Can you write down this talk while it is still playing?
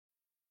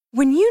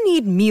When you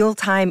need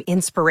mealtime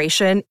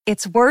inspiration,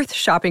 it's worth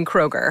shopping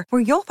Kroger,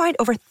 where you'll find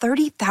over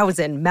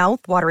 30,000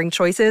 mouth-watering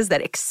choices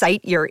that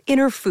excite your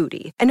inner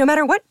foodie. And no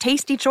matter what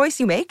tasty choice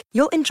you make,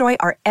 you'll enjoy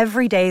our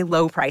everyday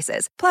low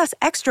prices, plus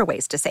extra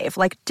ways to save,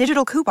 like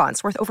digital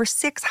coupons worth over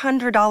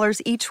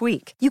 $600 each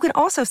week. You can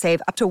also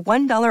save up to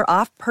 $1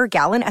 off per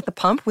gallon at the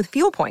pump with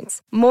fuel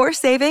points. More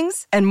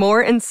savings and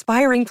more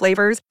inspiring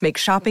flavors make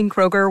shopping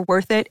Kroger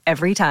worth it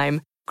every time.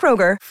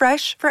 Kroger,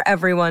 fresh for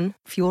everyone.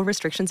 Fuel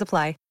restrictions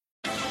apply.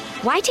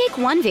 Why take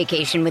one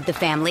vacation with the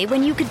family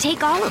when you could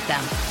take all of them?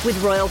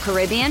 With Royal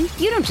Caribbean,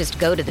 you don't just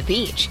go to the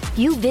beach.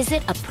 You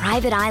visit a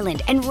private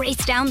island and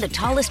race down the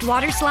tallest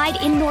water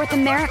slide in North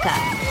America.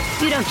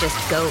 You don't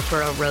just go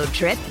for a road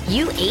trip.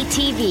 You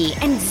ATV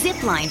and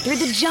zip line through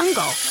the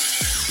jungle.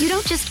 You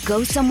don't just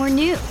go somewhere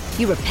new.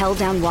 You rappel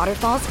down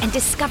waterfalls and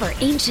discover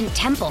ancient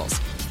temples.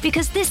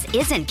 Because this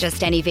isn't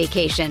just any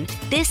vacation.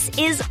 This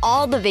is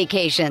all the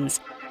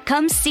vacations.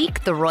 Come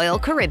seek the Royal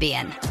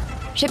Caribbean.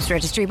 Ships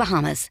Registry,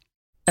 Bahamas.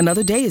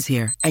 Another day is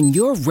here, and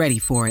you're ready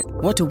for it.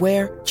 What to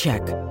wear?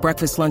 Check.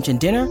 Breakfast, lunch, and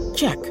dinner?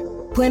 Check.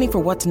 Planning for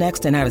what's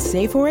next and how to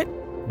save for it?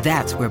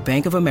 That's where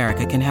Bank of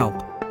America can help.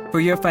 For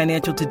your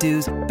financial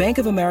to-dos, Bank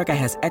of America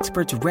has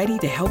experts ready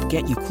to help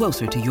get you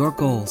closer to your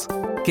goals.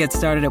 Get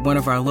started at one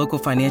of our local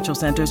financial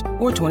centers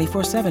or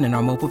 24/7 in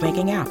our mobile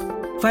banking app.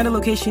 Find a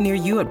location near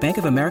you at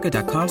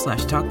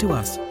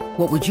bankofamerica.com/talktous.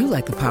 What would you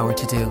like the power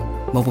to do?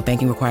 Mobile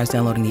banking requires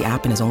downloading the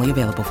app and is only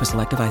available for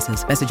select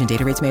devices. Message and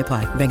data rates may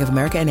apply. Bank of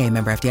America N.A.,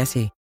 member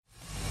FDIC.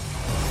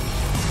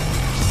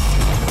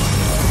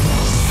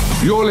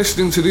 You're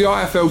listening to the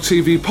IFL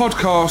TV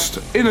podcast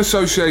in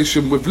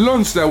association with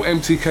Lonsdale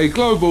MTK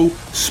Global,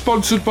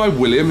 sponsored by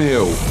William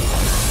Hill.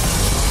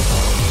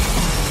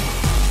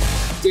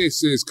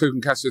 This is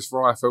Kugan Cassius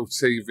for IFL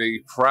TV,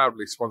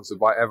 proudly sponsored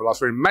by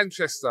Everlast. We're in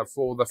Manchester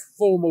for the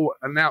formal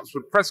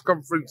announcement press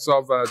conference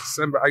of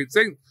December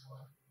 18th.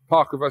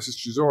 Parker versus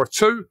Chisora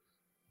 2.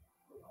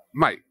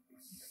 Mate,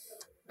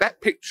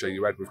 that picture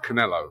you had with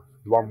Canelo,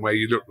 the one where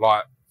you looked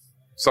like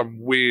some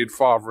weird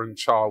father and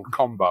child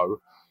combo,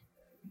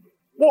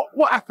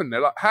 what happened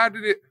there? Like, how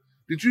did it...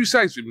 Did you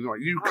say to him, like,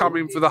 you come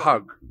in for the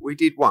hug? We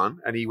did one,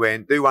 and he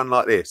went, do one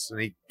like this,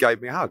 and he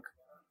gave me a hug.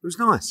 It was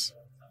nice.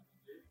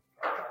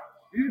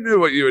 You knew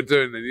what you were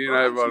doing then, you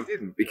know. I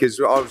didn't,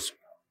 because I was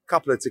a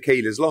couple of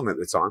tequilas long at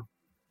the time.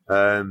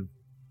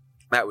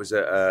 That was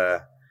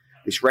at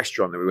this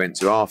restaurant that we went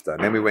to after,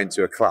 and then we went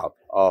to a club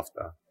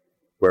after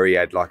where he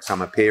had like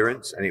some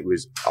appearance, and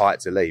I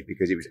had to leave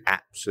because it was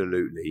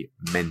absolutely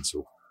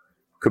mental.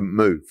 Couldn't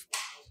move.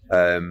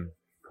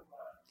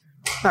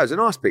 That was a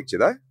nice picture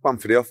though, one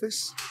for the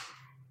office.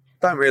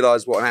 Don't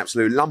realise what an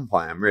absolute lump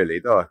I am really,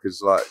 do I?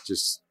 Because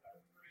just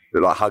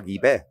look like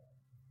Huggy Bear.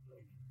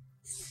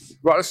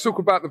 Right, let's talk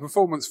about the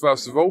performance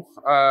first of all.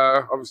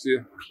 Obviously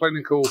a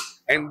clinical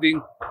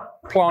ending.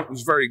 Plant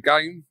was very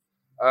game.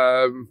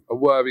 A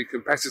worthy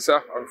competitor.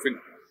 I think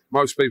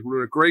most people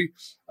would agree.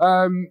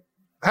 How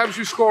was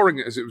you scoring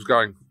it as it was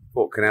going?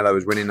 Thought Canelo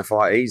was winning the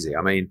fight easy.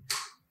 I mean,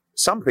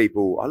 some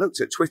people, I looked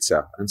at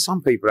Twitter and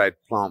some people had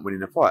Plant winning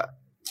the fight.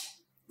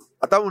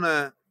 I don't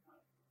want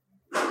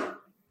to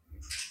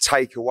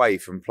take away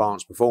from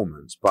Plant's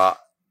performance, but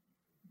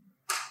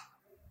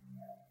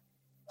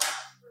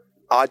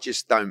I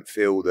just don't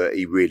feel that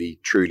he really,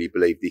 truly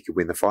believed he could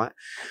win the fight.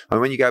 And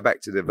when you go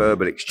back to the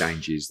verbal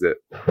exchanges that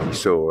you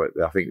saw,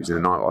 I think it was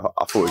in the night,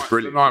 I thought it was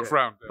brilliant. The ninth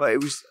round. Yeah. But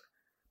it was,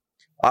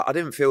 I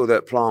didn't feel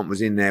that Plant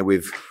was in there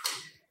with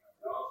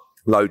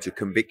loads of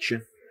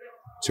conviction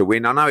to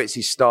win. I know it's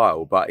his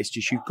style, but it's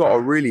just, you've got to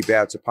really be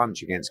able to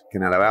punch against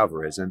Canelo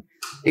Alvarez. And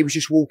he was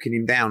just walking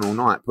him down all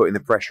night, putting the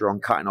pressure on,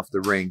 cutting off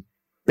the ring,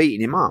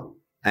 beating him up.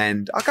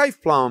 And I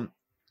gave Plant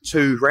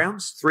 3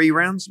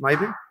 rounds,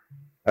 maybe.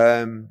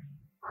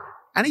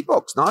 And he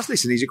boxed nice.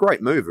 Listen, he's a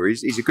great mover.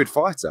 He's a good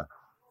fighter.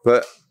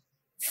 But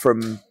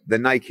from the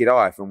naked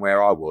eye, from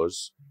where I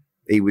was,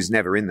 he was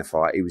never in the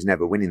fight. He was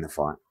never winning the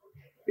fight.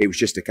 It was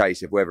just a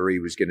case of whether he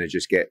was going to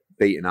just get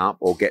beaten up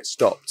or get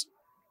stopped.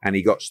 And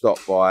he got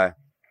stopped by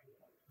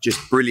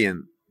just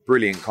brilliant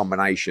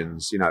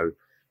combinations, you know,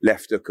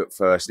 left hook at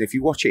first. And if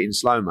you watch it in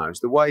slow-mo, it's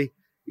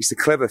the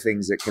clever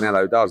things that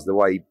Canelo does, the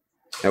way,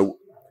 you know,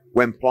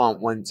 when Plant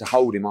went to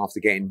hold him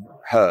after getting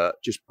hurt,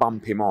 just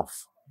bump him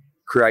off,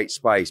 create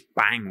space,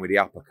 bang with the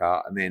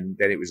uppercut, and then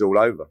it was all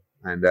over.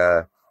 And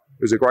it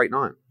was a great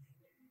night.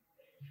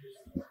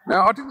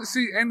 Now, I didn't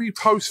see any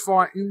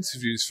post-fight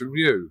interviews from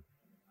you.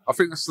 I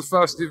think that's the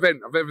first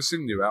event I've ever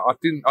seen you at. I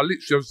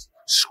literally was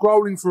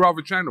scrolling through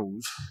other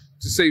channels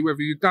to see whether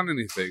you'd done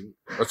anything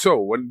at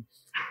all, and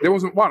there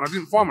wasn't one. I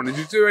didn't find one. Did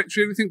you do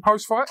actually anything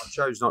post-fight? I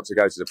chose not to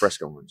go to the press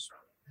conference.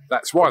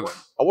 That's why then?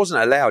 I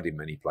wasn't allowed in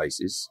many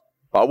places,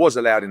 but I was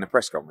allowed in the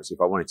press conference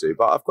if I wanted to.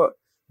 But I've got,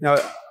 you know,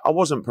 I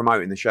wasn't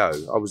promoting the show.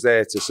 I was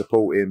there to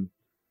support him,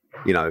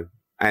 you know,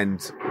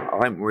 and I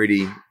don't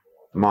really,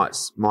 might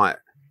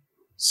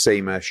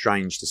seem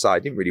strange to say, I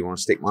didn't really want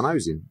to stick my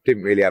nose in.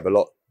 Didn't really have a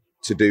lot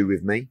to do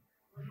with me.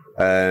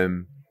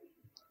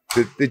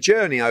 The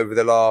journey over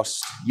the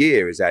last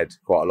year has had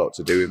quite a lot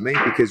to do with me,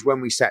 because when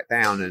we sat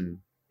down and,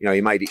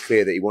 he made it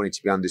clear that he wanted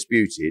to be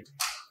undisputed.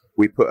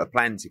 We put a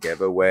plan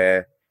together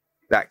where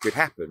that could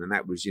happen. And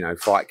that was,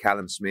 fight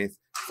Callum Smith,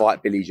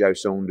 fight Billy Joe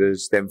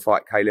Saunders, then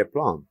fight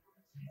Canelo-Plant,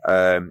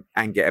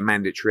 and get a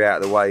mandatory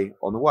out of the way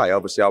on the way.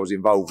 Obviously, I was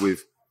involved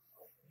with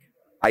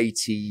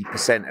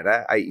 80% of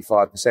that,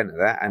 85% of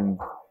that,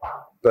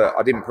 but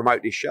I didn't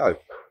promote this show.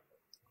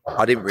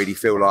 I didn't really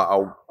feel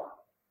like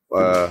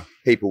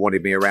people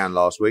wanted me around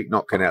last week,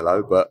 not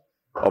Canelo, but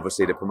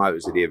obviously the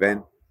promoters of the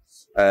event.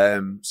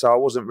 So I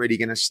wasn't really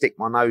going to stick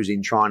my nose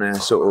in trying to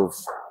sort of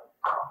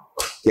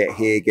get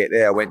here, get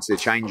there. I went to the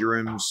change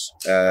rooms.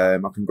 I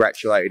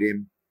congratulated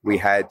him. We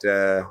had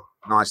a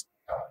nice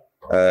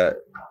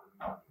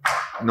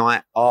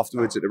night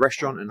afterwards at the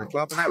restaurant and the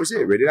club, and that was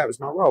it, really. That was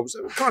my role. So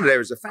I was kind of there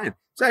as a fan.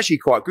 It's actually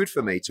quite good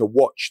for me to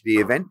watch the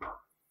event.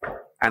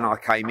 And I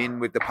came in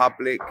with the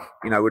public,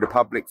 with the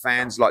public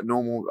fans like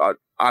normal,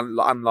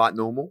 unlike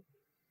normal.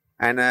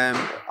 And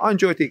I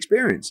enjoyed the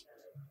experience.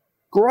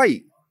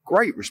 Great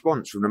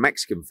response from the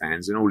Mexican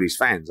fans and all these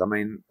fans. I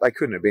mean, they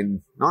couldn't have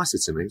been nicer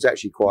to me. It was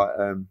actually quite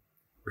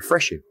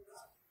refreshing.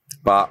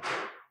 But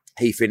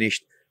he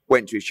finished,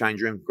 went to his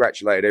change room,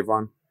 congratulated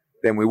everyone.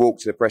 Then we walked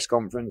to the press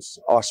conference.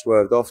 I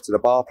swerved off to the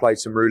bar, played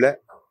some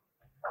roulette.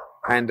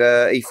 And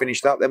he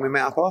finished up. Then we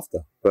met up after.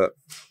 But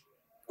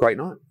great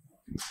night.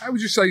 How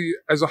would you say,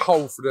 as a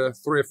whole, for the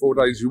 3 or 4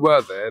 days you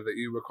were there, that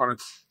you were kind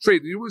of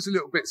treated? You was a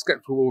little bit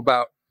sceptical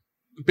about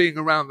being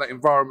around that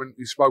environment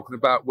you've spoken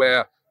about,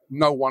 where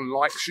no one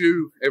likes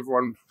you.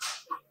 Everyone.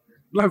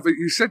 No, but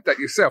you said that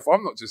yourself.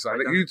 I'm not just saying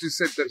that. You just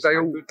said that they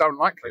all don't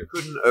like you. They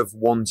couldn't have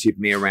wanted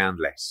me around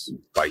less,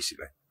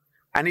 basically.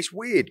 And it's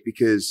weird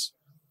because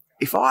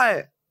if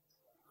I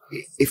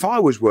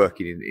was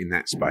working in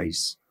that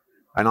space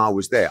and I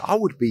was there, I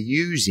would be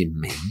using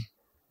me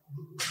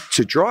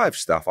to drive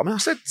stuff. I mean, I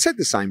said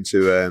the same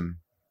to,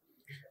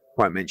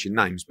 won't mention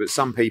names, but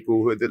some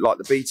people who are like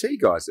the BT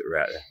guys that were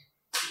out there.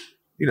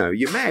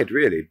 You're mad,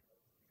 really.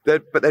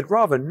 But they'd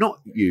rather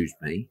not use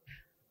me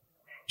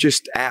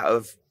just out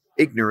of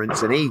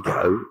ignorance and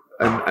ego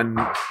and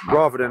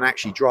rather than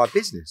actually drive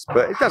business.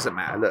 But it doesn't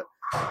matter. Look,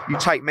 you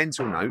take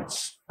mental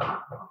notes.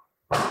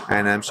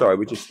 And I'm sorry,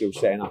 we're just still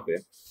setting up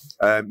here.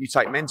 You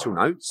take mental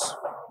notes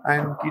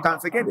and you don't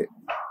forget it.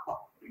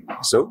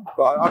 So,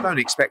 but I don't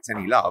expect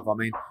any love. I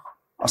mean,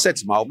 I said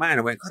to my old man,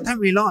 I went, I don't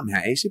really like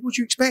them. He said, what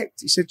do you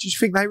expect? He said, do you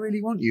think they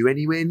really want you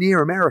anywhere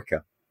near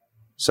America?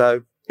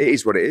 So it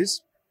is what it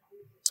is.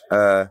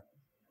 For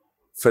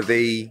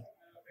the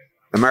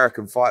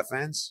American fight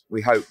fans,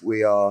 we hope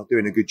we are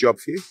doing a good job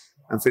for you.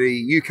 And for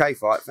the UK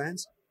fight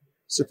fans,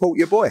 support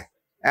your boy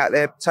out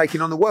there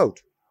taking on the world,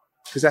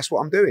 because that's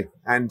what I'm doing.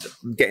 And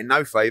I'm getting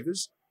no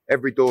favours.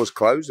 Every door's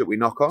closed that we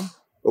knock on,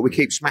 but we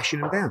keep smashing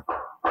them down.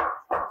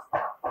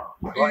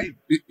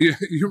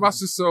 You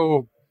must have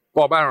saw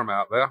Bob Arum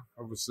out there.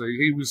 Obviously,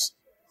 he was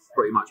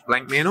pretty much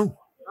blanked me and all.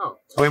 Oh.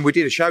 I mean, we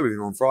did a show with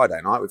him on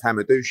Friday night with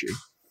Hamadushi.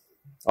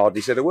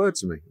 Hardly said a word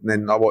to me. And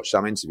then I watched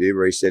some interview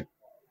where he said,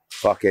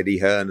 fuck Eddie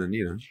Hearn, and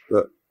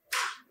but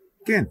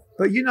again,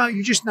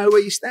 you just know where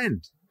you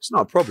stand. It's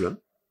not a problem.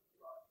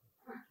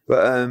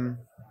 But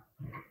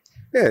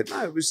yeah,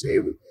 no,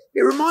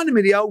 it reminded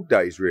me of the old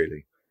days,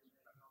 really.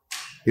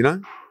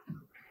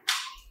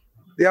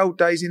 The old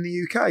days in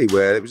the UK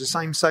where it was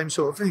the same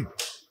sort of thing.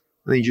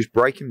 And then you just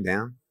break him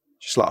down,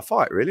 just like a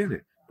fight, really, isn't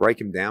it?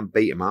 Break him down,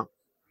 beat him up,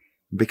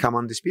 and become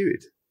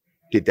undisputed.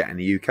 Did that in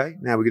the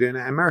UK. Now we're doing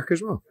that in America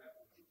as well.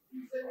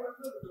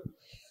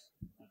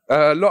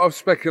 A lot of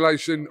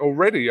speculation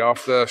already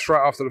straight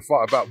after the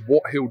fight about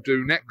what he'll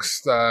do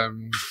next.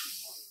 Canelo,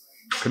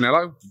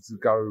 to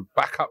go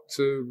back up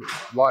to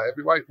light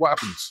heavyweight. What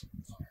happens?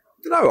 I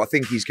don't know. I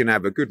think he's going to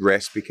have a good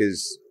rest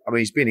because,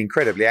 he's been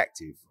incredibly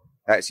active.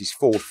 That's his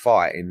 4th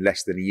fight in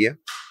less than a year.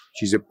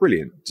 Which is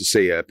brilliant to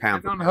see a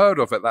pound. Unheard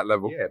of at that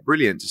level. Yeah,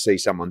 brilliant to see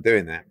someone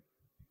doing that.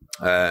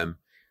 I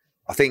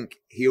think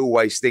he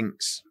always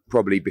thinks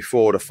probably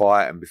before the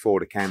fight and before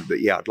the camp that,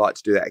 I'd like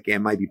to do that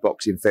again, maybe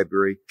box in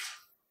February.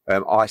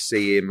 I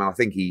see him, I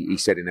think he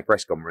said in the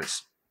press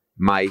conference,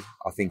 May,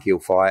 I think he'll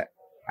fight.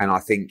 And I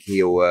think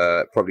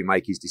he'll probably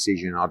make his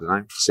decision, I don't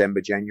know,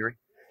 December, January.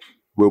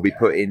 We'll be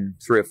putting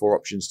 3 or 4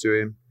 options to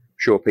him. I'm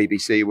sure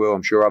PBC will,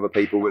 I'm sure other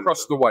people will.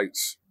 Across the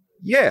weights.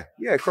 Yeah,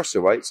 across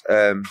the weights.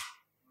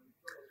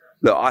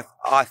 Look,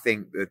 I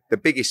think that the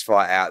biggest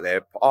fight out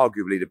there,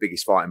 arguably the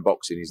biggest fight in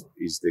boxing, is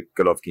the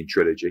Golovkin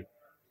trilogy.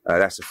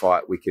 That's a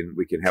fight we can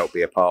help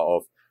be a part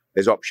of.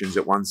 There's options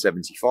at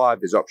 175.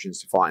 There's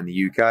options to fight in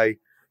the UK.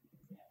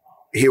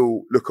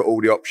 He'll look at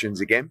all the options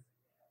again.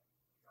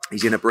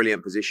 He's in a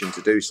brilliant position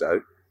to do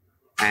so,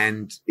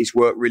 and it's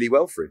worked really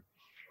well for him.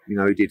 He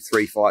did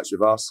 3 fights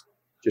with us,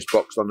 just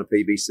boxed on the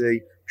PBC.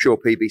 Sure,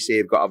 PBC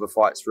have got other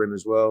fights for him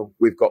as well.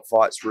 We've got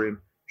fights for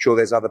him. Sure,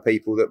 there's other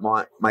people that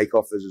might make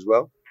offers as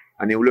well.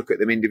 And he'll look at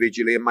them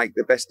individually and make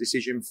the best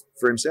decision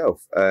for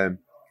himself.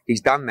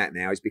 He's done that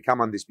now. He's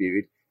become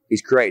undisputed.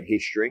 He's created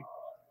history.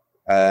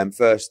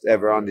 First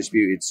ever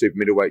undisputed super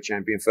middleweight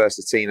champion. First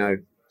Latino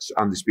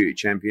undisputed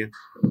champion.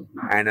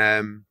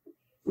 And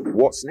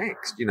what's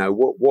next?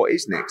 What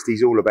is next?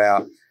 He's all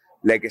about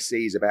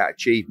legacy, is about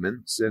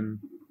achievements. And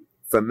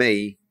for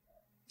me,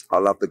 I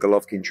love the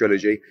Golovkin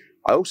trilogy.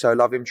 I also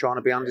love him trying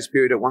to be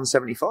undisputed at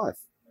 175.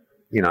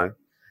 You know,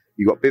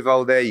 you got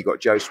Bivol there, you got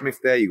Joe Smith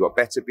there, you got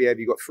Beterbiev,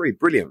 you got 3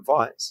 brilliant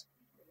fights.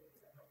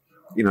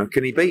 You know,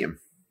 can he beat him?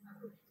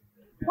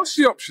 What's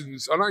the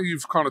options? I know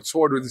you've kind of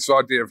toyed with this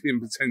idea of him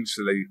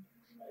potentially,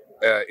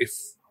 if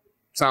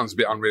sounds a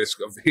bit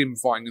unrealistic, of him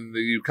fighting in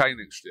the UK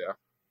next year.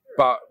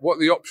 But what are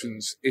the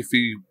options if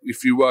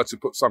you were to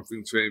put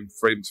something to him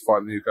for him to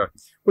fight in the UK?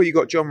 Well, you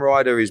got John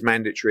Ryder, who's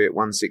mandatory at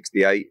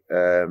 168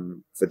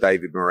 for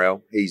David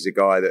Morrell. He's a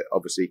guy that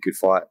obviously could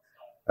fight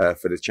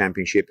for the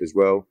championship as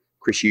well.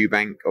 Chris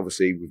Eubank,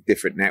 obviously with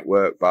different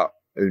network, but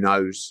who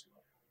knows?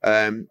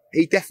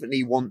 He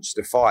definitely wants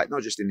to fight,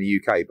 not just in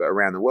the UK, but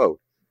around the world.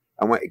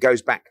 And when it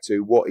goes back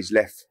to what is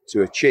left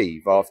to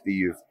achieve after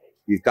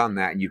you've done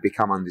that and you've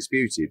become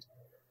undisputed.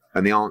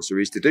 And the answer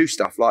is to do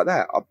stuff like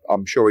that.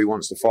 I'm sure he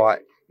wants to fight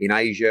in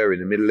Asia, in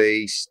the Middle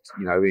East,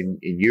 you know, in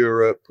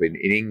Europe, in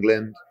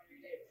England.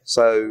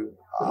 So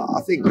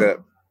I think that,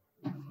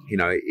 you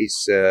know,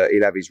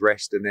 he'll have his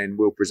rest and then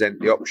we'll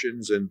present the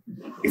options. And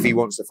if he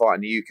wants to fight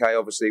in the UK,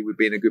 obviously we'd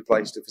be in a good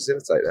place to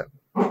facilitate that.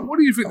 What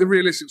do you think the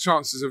realistic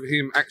chances of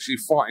him actually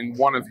fighting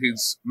one of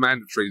his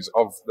mandatories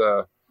of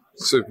the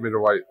super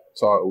middleweight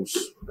titles?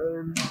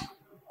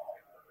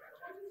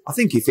 I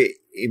think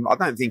I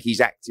don't think he's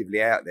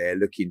actively out there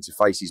looking to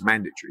face his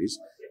mandatories,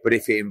 but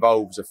if it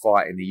involves a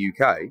fight in the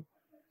UK,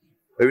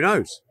 who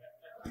knows?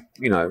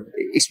 You know,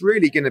 it's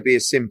really going to be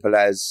as simple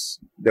as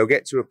they'll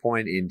get to a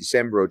point in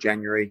December or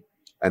January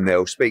and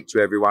they'll speak to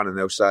everyone and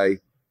they'll say,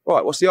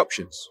 right, what's the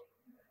options?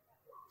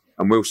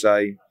 And we'll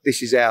say,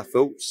 this is our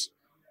thoughts.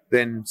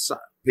 Then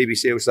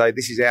PBC will say,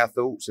 this is our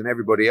thoughts and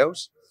everybody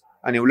else.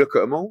 And he'll look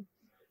at them all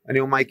and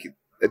he'll make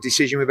a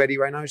decision with Eddie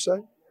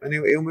Reynoso and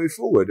he'll move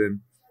forward. And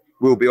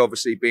we'll be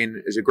obviously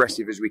being as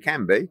aggressive as we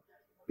can be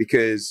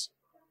because,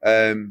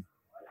 you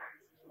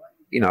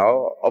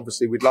know,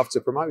 obviously we'd love to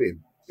promote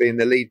him, being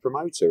the lead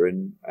promoter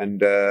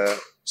and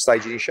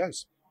staging his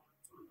shows.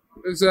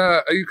 There's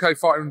a UK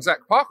fighter in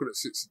Chisora-Parker that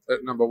sits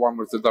at number 1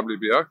 with the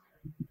WBO.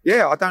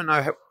 Yeah, I don't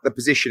know the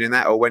position in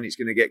that or when it's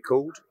going to get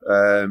called.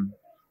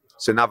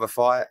 It's another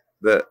fight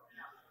that,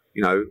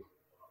 you know,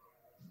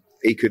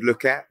 he could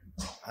look at.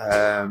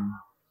 But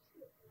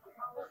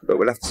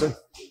we'll have to see.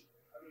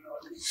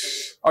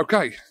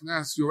 Okay,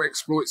 that's your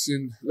exploits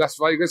in Las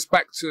Vegas.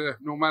 Back to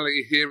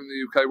normality here in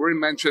the UK. We're in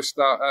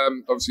Manchester,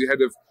 obviously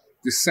ahead of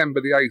December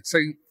the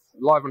 18th,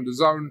 live on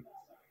DAZN,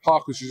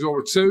 Parker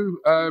Chisora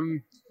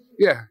 2.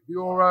 Yeah,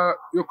 your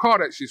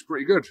card actually is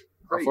pretty good.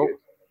 Pretty good.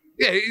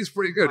 Yeah, it is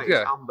pretty good. Mate,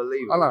 yeah, it's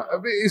unbelievable. I know. I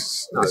mean,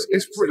 it's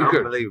pretty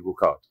good. Unbelievable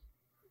card.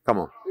 Come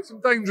on. There's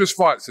some dangerous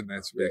fights in there,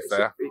 to be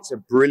fair. It's a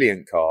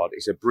brilliant card.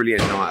 It's a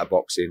brilliant night of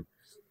boxing.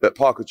 But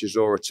Parker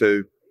Chisora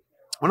 2,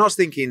 when I was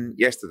thinking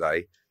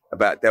yesterday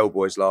about Del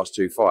Boy's last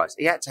 2 fights,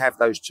 he had to have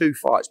those 2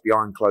 fights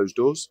behind closed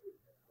doors.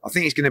 I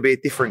think it's going to be a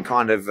different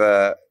kind of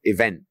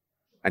event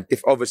and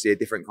obviously a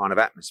different kind of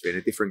atmosphere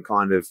and a different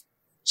kind of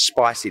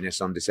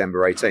spiciness on December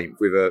 18th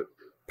with a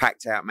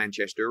packed out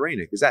Manchester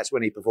arena because that's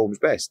when he performs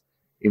best,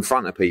 in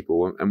front of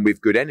people and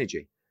with good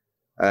energy.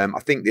 I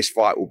think this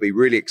fight will be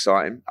really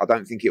exciting. I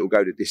don't think it will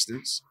go to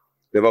distance.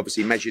 They've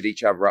obviously measured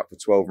each other up for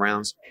 12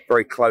 rounds.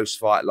 Very close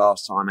fight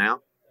last time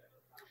out.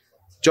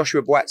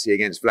 Joshua Buatsi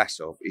against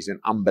Vlasov is an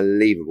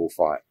unbelievable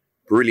fight.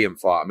 Brilliant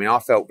fight. I mean, I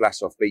felt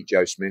Vlasov beat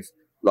Joe Smith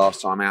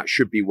last time out.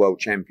 Should be world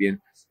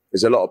champion.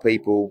 There's a lot of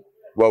people,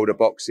 world of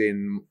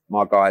boxing,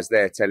 my guys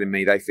there telling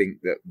me they think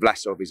that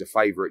Vlasov is a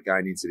favourite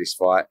going into this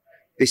fight.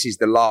 This is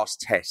the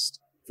last test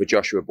for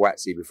Joshua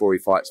Buatsi before he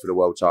fights for the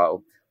world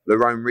title.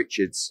 Lerone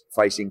Richards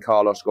facing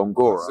Carlos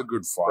Gongora. That's a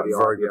good fight.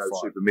 Very good fight.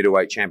 Super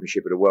middleweight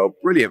championship of the world.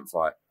 Brilliant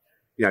fight.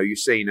 You know, you've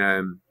seen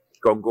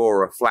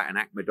Gongora flatten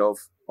Akhmedov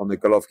on the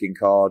Golovkin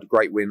card.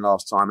 Great win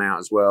last time out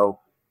as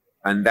well.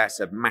 And that's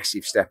a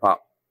massive step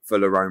up for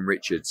Lerone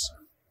Richards.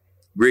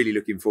 Really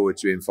looking forward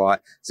to him fight.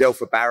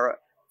 Zelfa Barrett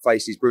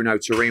faces Bruno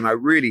Tarimo.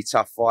 Really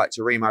tough fight.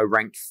 Tarimo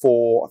ranked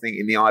 4, I think,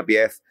 in the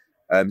IBF.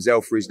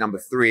 Zelfa is number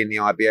 3 in the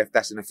IBF.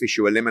 That's an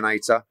official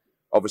eliminator.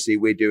 Obviously,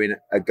 we're doing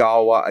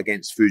Agawa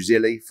against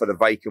Fuzili for the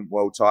vacant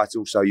world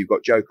title. So you've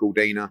got Joe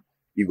Caldina,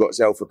 you've got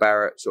Zelfa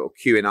Barrett sort of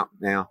queuing up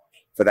now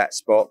for that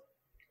spot.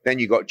 Then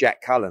you've got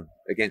Jack Cullen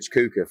against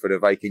Kuka for the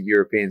vacant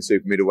European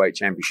Super Middleweight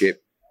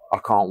Championship. I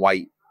can't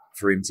wait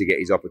for him to get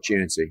his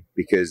opportunity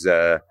because,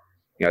 you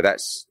know,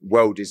 that's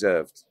well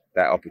deserved,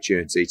 that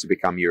opportunity to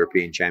become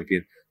European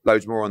champion.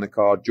 Loads more on the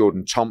card.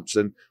 Jordan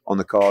Thompson on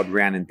the card.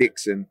 Rhiannon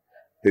Dixon,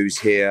 who's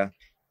here.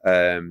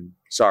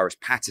 Cyrus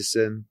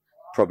Patterson.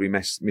 Probably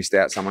missed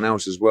out someone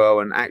else as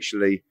well. And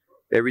actually,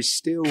 there is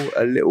still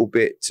a little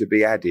bit to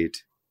be added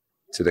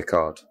to the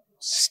card.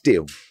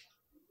 Still.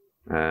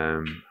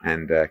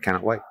 And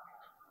cannot wait.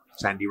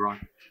 Sandy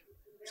Ryan.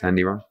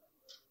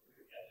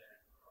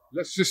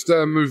 Let's just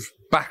move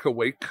back a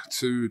week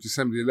to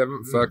December the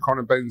 11th.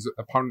 Conor Benn's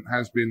opponent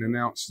has been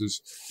announced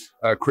as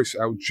Chris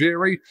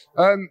Algieri.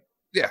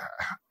 Yeah,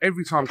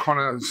 every time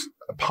Conor's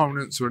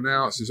opponents are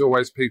announced, there's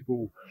always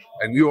people,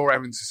 and you're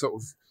having to sort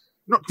of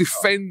not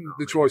defend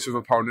the choice of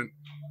opponent,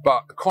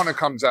 but Conor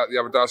comes out the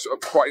other day, sort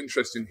of quite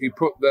interesting. He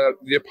put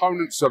the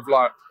opponents of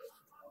like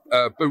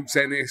Boots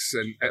Ennis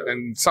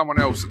and someone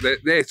else, their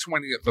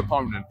 20th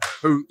opponent,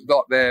 who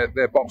got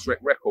their box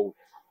record.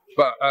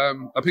 But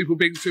are people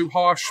being too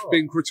harsh,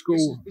 being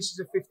critical? This is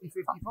a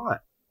 50-50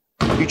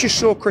 fight. You just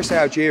saw Chris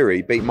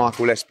Algieri beat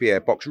Michael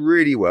Lespierre, box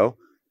really well.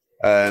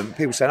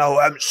 People saying,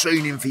 I haven't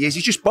seen him for years.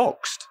 He's just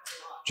boxed.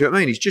 Do you know what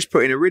I mean? He's just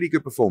put in a really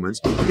good performance.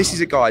 This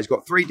is a guy who's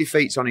got 3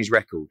 defeats on his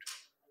record.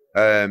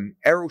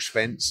 Errol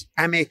Spence,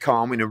 Amir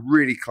Khan in a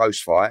really close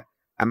fight,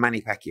 and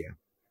Manny Pacquiao.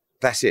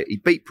 That's it. He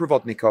beat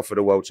Provodnikov for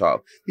the world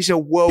title. He's a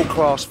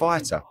world-class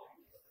fighter.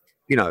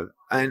 You know,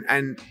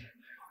 and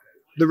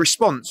the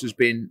response has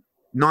been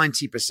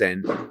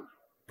 90%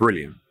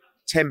 brilliant.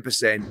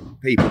 10%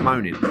 people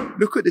moaning.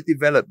 Look at the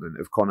development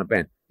of Conor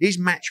Benn. His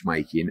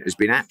matchmaking has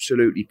been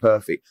absolutely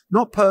perfect.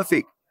 Not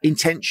perfect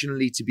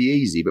intentionally to be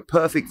easy, but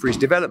perfect for his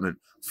development.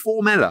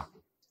 Formella.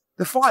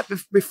 The fight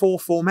before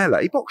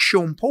Formella, he boxed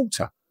Sean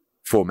Porter,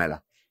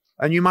 Formella.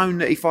 And you moan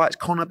that he fights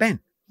Conor Benn.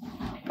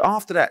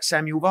 After that,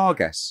 Samuel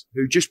Vargas,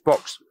 who just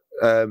boxed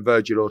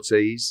Virgil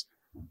Ortiz,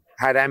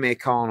 had Amir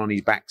Khan on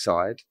his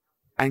backside,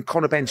 and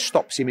Conor Benn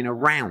stops him in a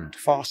round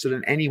faster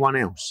than anyone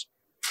else.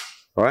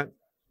 Right?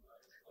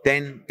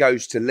 Then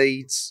goes to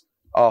Leeds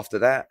after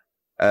that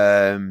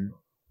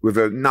with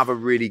another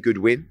really good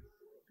win.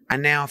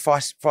 And now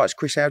fights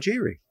Chris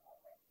Algieri.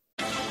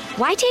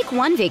 Why take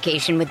one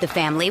vacation with the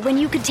family when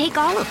you could take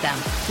all of them?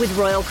 With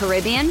Royal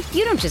Caribbean,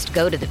 you don't just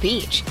go to the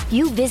beach.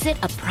 You visit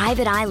a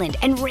private island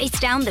and race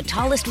down the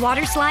tallest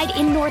water slide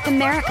in North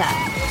America.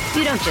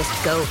 You don't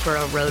just go for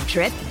a road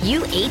trip.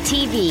 You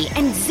ATV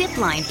and zip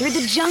line through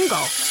the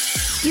jungle.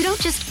 You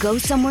don't just go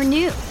somewhere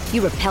new.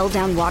 You rappel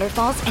down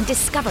waterfalls and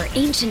discover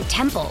ancient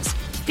temples.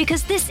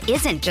 Because this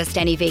isn't just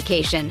any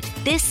vacation.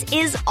 This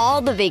is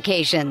all the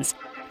vacations.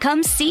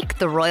 Come seek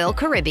the Royal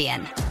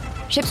Caribbean.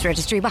 Ships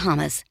Registry,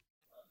 Bahamas.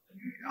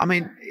 I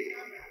mean,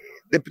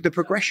 the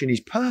progression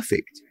is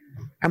perfect.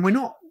 And we're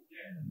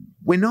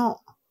not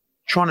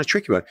trying to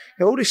trick you.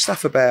 All this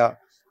stuff about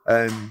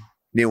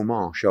Neil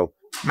Marsh or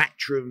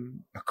Matchroom,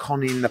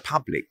 conning the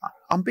public.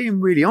 I'm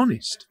being really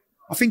honest.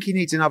 I think he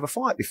needs another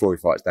fight before he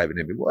fights David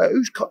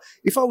Neven.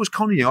 If I was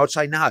conning you, I'd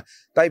say, no,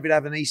 David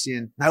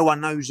Avanesian, no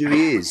one knows who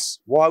he is.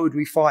 Why would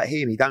we fight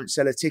him? He don't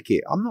sell a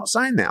ticket. I'm not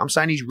saying that. I'm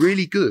saying he's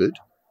really good.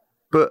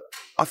 But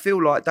I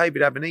feel like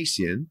David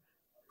Avanesian,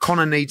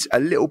 Conor needs a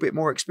little bit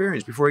more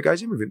experience before he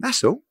goes in with him.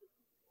 That's all.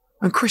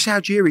 And Chris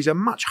Algieri is a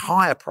much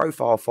higher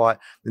profile fight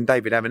than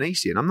David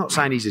Avanesian. I'm not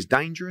saying he's as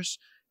dangerous.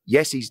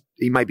 Yes,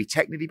 he may be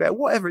technically better.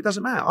 Whatever, it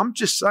doesn't matter. I'm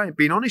just saying,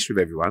 being honest with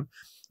everyone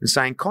and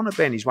saying Conor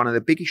Benn is one of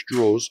the biggest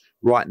draws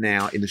right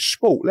now in the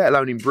sport, let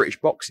alone in British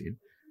boxing.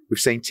 We've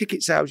seen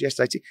ticket sales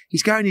yesterday.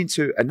 He's going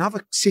into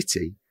another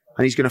city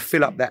and he's going to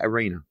fill up that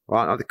arena.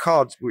 Right? Now, the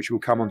cards, which we'll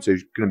come on to,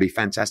 is going to be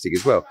fantastic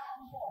as well.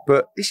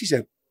 But this is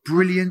a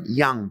brilliant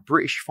young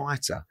British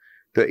fighter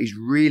that is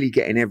really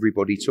getting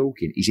everybody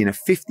talking. He's in a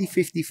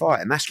 50-50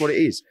 fight, and that's what it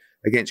is,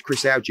 against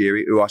Chris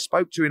Algieri, who I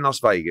spoke to in Las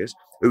Vegas,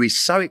 who is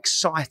so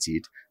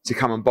excited to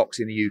come and box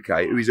in the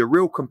UK, who is a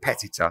real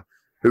competitor,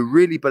 who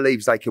really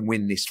believes they can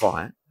win this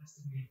fight.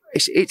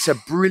 It's a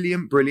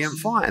brilliant, brilliant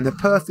fight, and the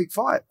perfect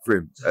fight for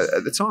him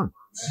at the time.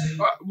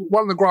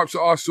 One of the gripes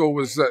that I saw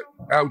was that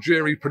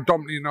Algieri,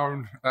 predominantly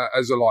known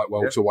as a light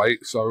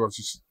welterweight, so I was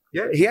just...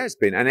 Yeah, he has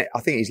been. And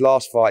I think his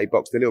last fight, he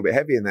boxed a little bit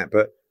heavier than that.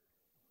 But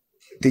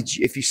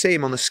if you see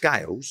him on the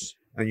scales,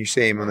 and you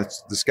see him on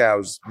the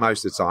scales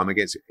most of the time,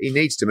 he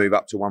needs to move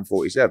up to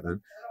 147.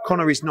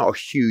 Conor is not a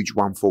huge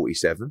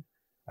 147.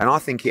 And I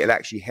think it'll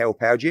actually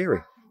help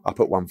Algieri up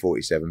at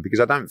 147 because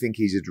I don't think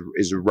he's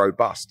as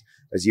robust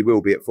as he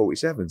will be at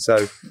 47.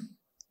 So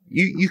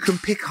you can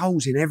pick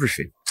holes in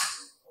everything.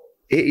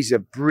 It is a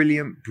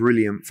brilliant,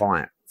 brilliant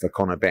fight for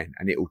Conor Benn,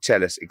 and it will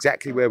tell us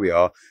exactly where we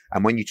are.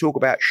 And when you talk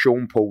about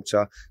Sean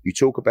Porter, you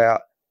talk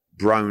about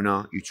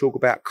Broner, you talk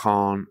about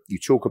Khan, you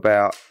talk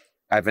about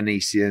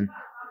Avanesian,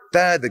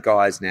 they're the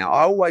guys now.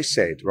 I always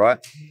said, right,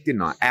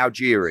 didn't I?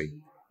 Algieri,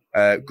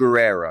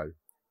 Guerrero,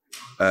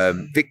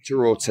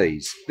 Victor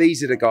Ortiz.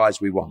 These are the guys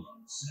we want.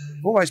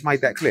 I've always made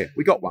that clear.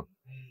 We got one,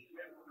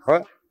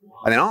 right?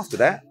 And then after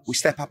that, we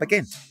step up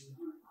again.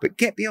 But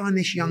get behind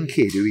this young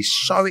kid who is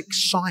so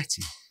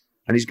exciting.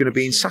 And he's going to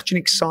be in such an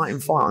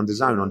exciting fight on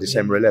DAZN on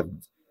December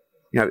 11th.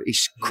 You know,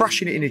 he's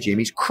crushing it in the gym.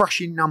 He's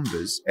crushing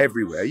numbers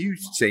everywhere. You've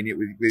seen it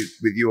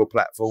with your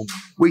platform.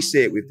 We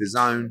see it with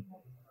DAZN.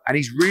 And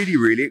he's really,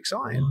 really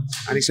exciting.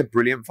 And it's a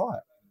brilliant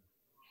fight.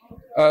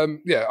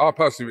 I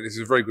personally think this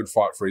is a very good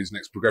fight for his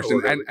next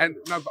progression. And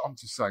no, but I'm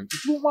just saying, do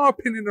you want my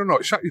opinion or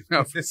not? Shut your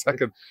mouth for a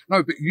second.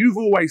 No, but you've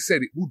always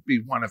said it would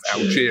be one of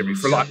Algieri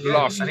for like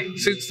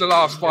since the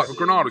last fight with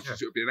Granada. It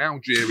would be an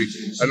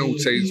Algieri, an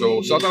Ortiz,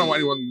 so I don't know what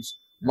anyone's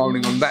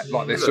moaning on that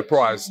like they're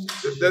surprised.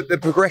 The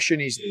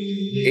progression is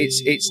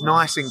it's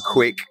nice and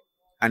quick,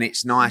 and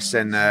it's nice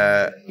and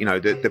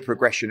the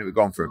progression that we've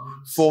gone through.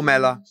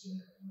 Formella,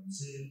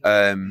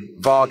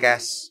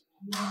 Vargas,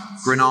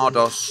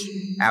 Granados,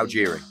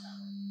 Algieri.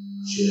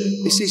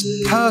 This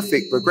is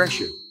perfect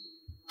progression.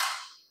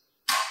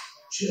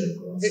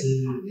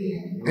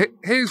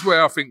 Here's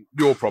where I think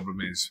your problem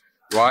is,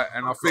 right?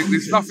 And I think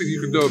there's nothing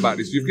you can do about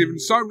this. You've given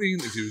so many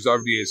interviews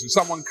over the years, and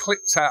someone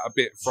clipped out a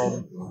bit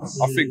from,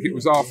 I think it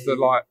was after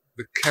like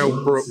the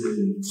Kell Brook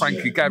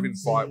Frankie Gavin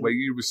fight, where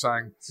you were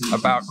saying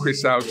about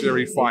Chris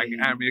Algieri fighting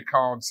Amir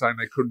Khan, saying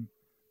they couldn't.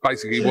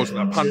 Basically, he wasn't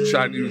a puncher,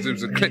 and there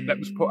was a clip that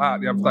was put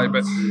out the other day.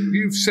 But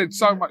you've said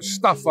so much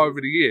stuff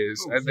over the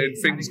years, and then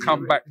things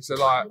come back to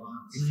like...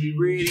 If you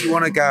really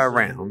want to go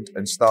around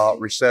and start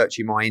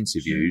researching my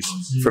interviews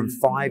from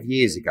 5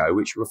 years ago,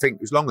 which I think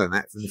was longer than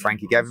that from the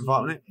Frankie Gavin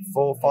fight, wasn't it?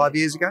 4 or 5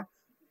 years ago?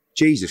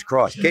 Jesus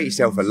Christ, get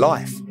yourself a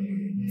life.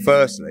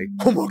 Firstly,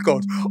 oh my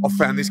God, I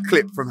found this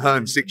clip from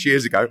Hearn 6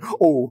 years ago.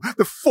 Oh,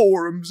 the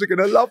forums are going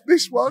to love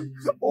this one.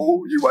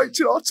 Oh, you wait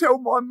till I tell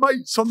my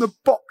mates on the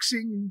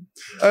boxing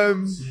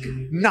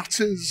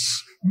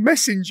nutters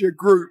messenger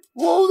group.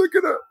 Oh,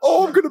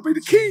 I'm going to be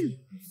the king.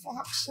 For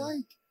fuck's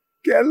sake,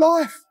 get a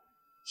life.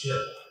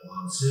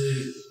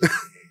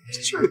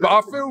 But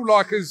I feel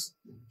like as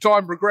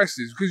time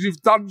progresses, because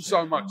you've done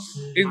so much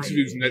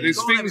interviews and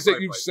there's things that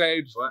you've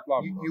said.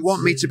 You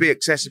want me to be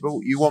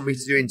accessible. You want me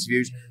to do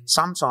interviews.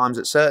 Sometimes,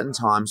 at certain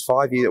times,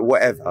 5 years or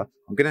whatever,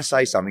 I'm going to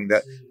say something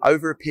that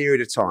over a period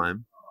of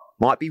time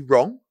might be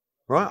wrong,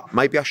 right?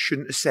 Maybe I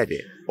shouldn't have said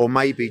it. Or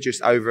maybe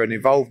just over an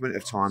involvement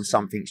of time,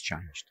 something's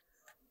changed,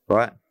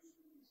 right?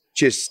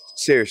 Just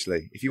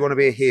seriously, if you want to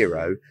be a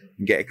hero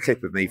and get a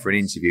clip of me for an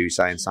interview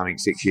saying something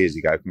 6 years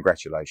ago,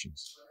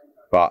 congratulations.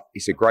 But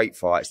it's a great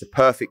fight. It's the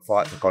perfect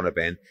fight for Conor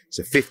Benn. It's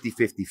a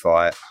 50-50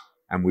 fight.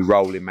 And we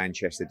roll in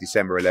Manchester,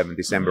 December 11,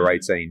 December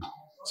 18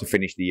 to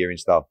finish the year in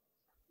style.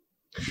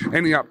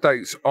 Any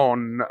updates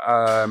on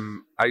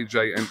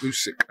AJ and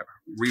Usyk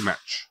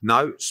rematch?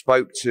 No,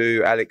 spoke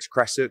to Alex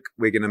Krasuk.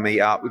 We're going to meet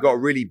up. We've got a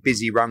really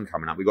busy run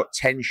coming up. We've got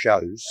 10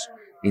 shows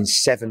in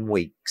 7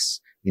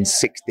 weeks in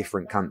 6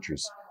 different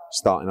countries,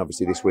 starting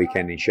obviously this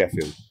weekend in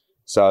Sheffield.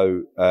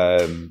 So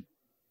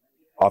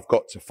I've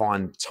got to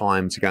find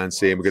time to go and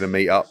see him. We're going to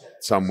meet up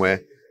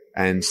somewhere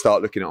and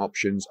start looking at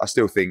options. I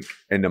still think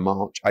end of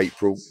March,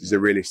 April is a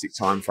realistic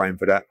time frame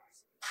for that.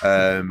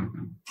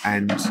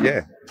 And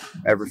yeah,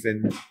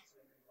 everything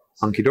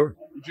hunky-dory.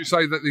 Would you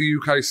say that the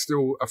UK is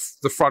still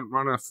the front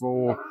runner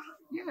for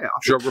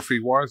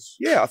geography-wise?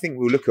 Yeah, I think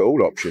we'll look at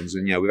all options.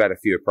 And, we've had a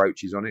few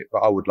approaches on it, but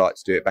I would like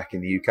to do it back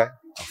in the UK.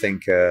 I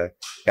think the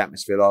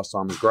atmosphere last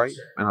time was great,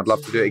 and I'd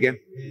love to do it again.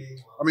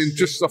 I mean,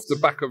 just off the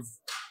back of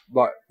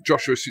like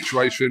Joshua's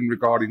situation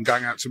regarding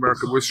going out to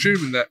America, we're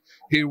assuming that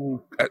he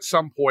will at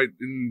some point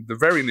in the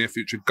very near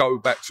future go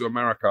back to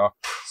America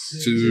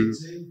to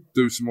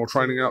do some more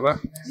training out there.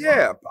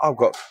 Yeah, I've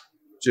got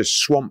just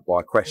swamped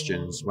by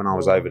questions when I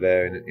was over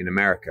there in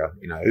America.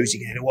 Who's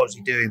he going to, what's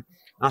he doing? And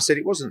I said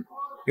he wasn't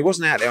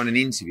out there on an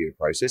interview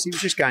process. He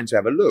was just going to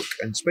have a look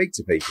and speak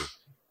to people.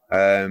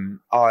 I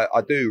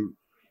do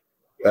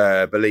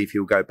believe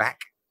he'll go back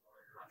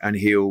and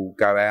he'll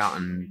go out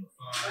and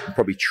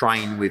probably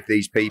train with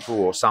these people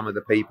or some of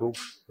the people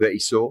that he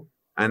saw,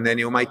 and then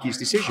he'll make his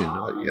decision.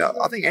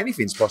 I think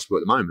anything's possible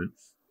at the moment.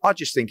 I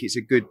just think it's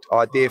a good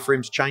idea for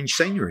him to change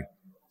scenery.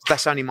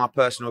 That's only my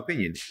personal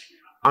opinion.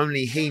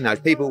 Only he knows.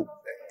 People,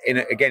 in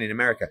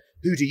America,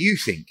 who do you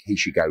think he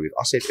should go with?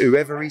 I said,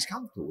 whoever he's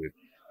comfortable with.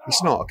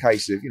 It's not a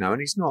case of,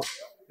 and it's not,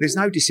 there's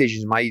no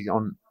decisions made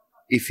on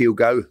if he'll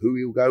go, who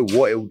he'll go,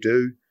 what he'll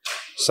do.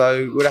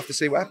 So we'll have to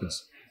see what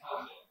happens.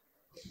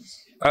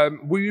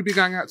 Will you be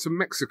going out to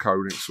Mexico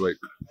next week?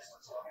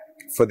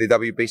 For the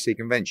WBC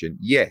convention?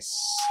 Yes.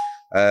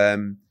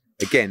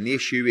 Again, the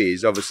issue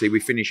is, obviously,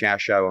 we finish our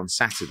show on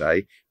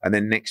Saturday, and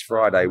then next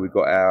Friday we've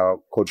got our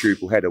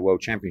quadruple header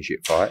World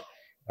Championship fight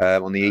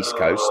on the East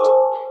Coast.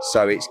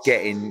 So it's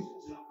getting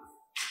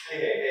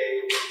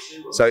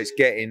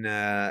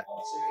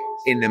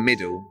in the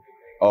middle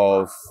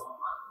of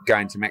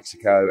going to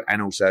Mexico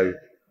and also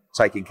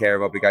taking care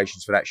of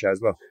obligations for that show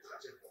as well.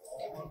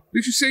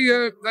 Did you see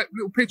that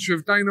little picture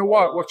of Dana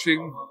White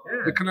watching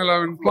the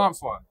Canelo and Plant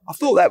fight? I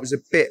thought that was a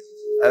bit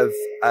of...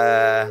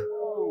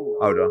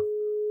 hold on.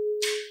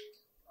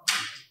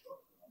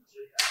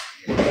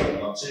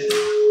 Just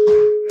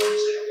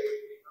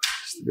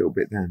a little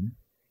bit down.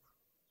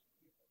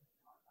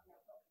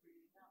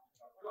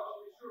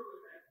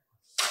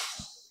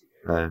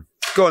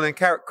 Go on then,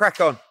 crack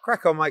on,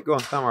 mate. Go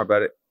on, don't worry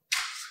about it.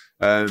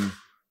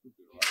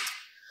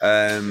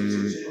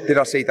 Did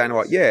I see Dana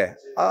White? Yeah.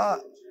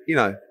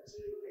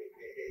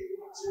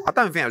 I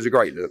don't think it was a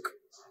great look,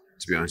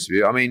 to be honest with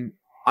you. I mean,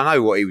 I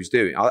know what he was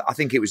doing. I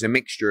think it was a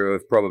mixture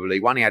of probably,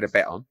 one, he had a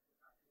bet on.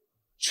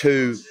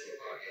 2,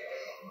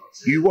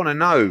 you want to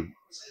know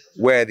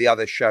where the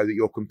other show that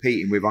you're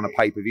competing with on a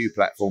pay-per-view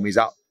platform is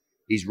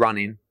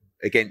running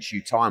against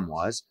you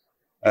time-wise.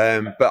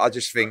 But I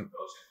just think,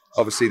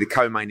 obviously, the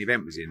co-main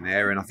event was in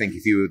there, and I think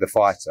if you were the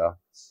fighter,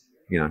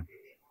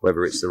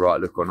 whether it's the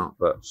right look or not,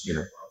 but,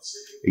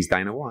 he's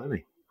Dana White, isn't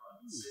he?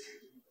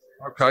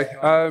 Okay.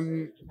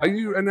 Are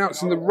you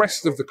announcing the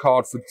rest of the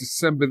card for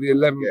December the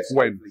 11th? Yes,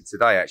 when?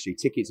 Today, actually.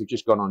 Tickets have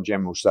just gone on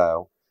general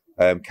sale.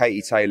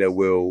 Katie Taylor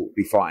will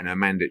be fighting her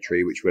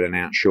mandatory, which we'll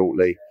announce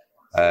shortly.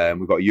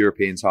 We've got a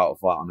European title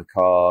fight on the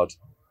card.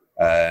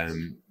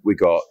 We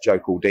got Joe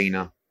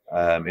Cordina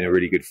in a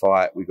really good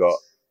fight. We got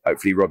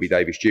hopefully Robbie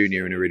Davis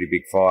Jr. in a really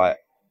big fight.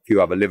 A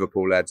few other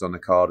Liverpool lads on the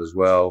card as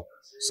well.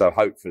 So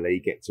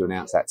hopefully get to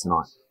announce that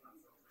tonight.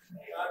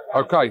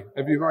 Okay,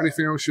 have you got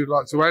anything else you'd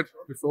like to add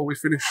before we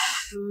finish?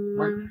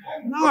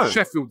 No.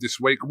 Sheffield this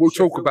week. We'll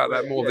talk about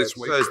that more this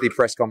week. Thursday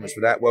press conference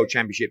for that World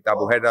Championship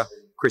doubleheader.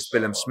 Chris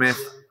Billham-Smith.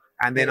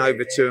 And then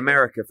over to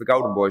America for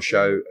Golden Boy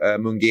show,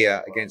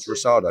 Munguia against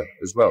Rosado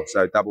as well.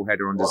 So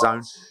doubleheader on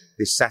DAZN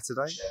this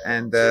Saturday.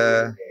 And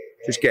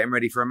just getting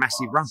ready for a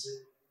massive run.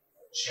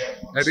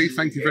 Eddie,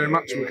 thank you very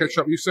much. We'll catch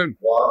up with you soon.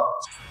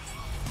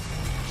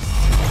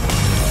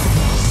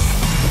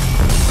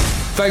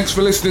 Thanks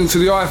for listening to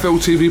the IFL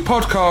TV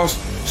podcast,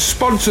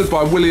 sponsored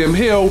by William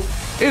Hill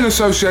in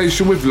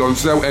association with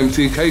Lonsdale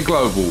MTK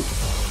Global.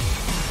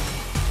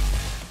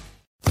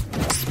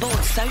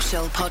 Sports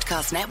Social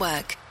Podcast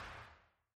Network.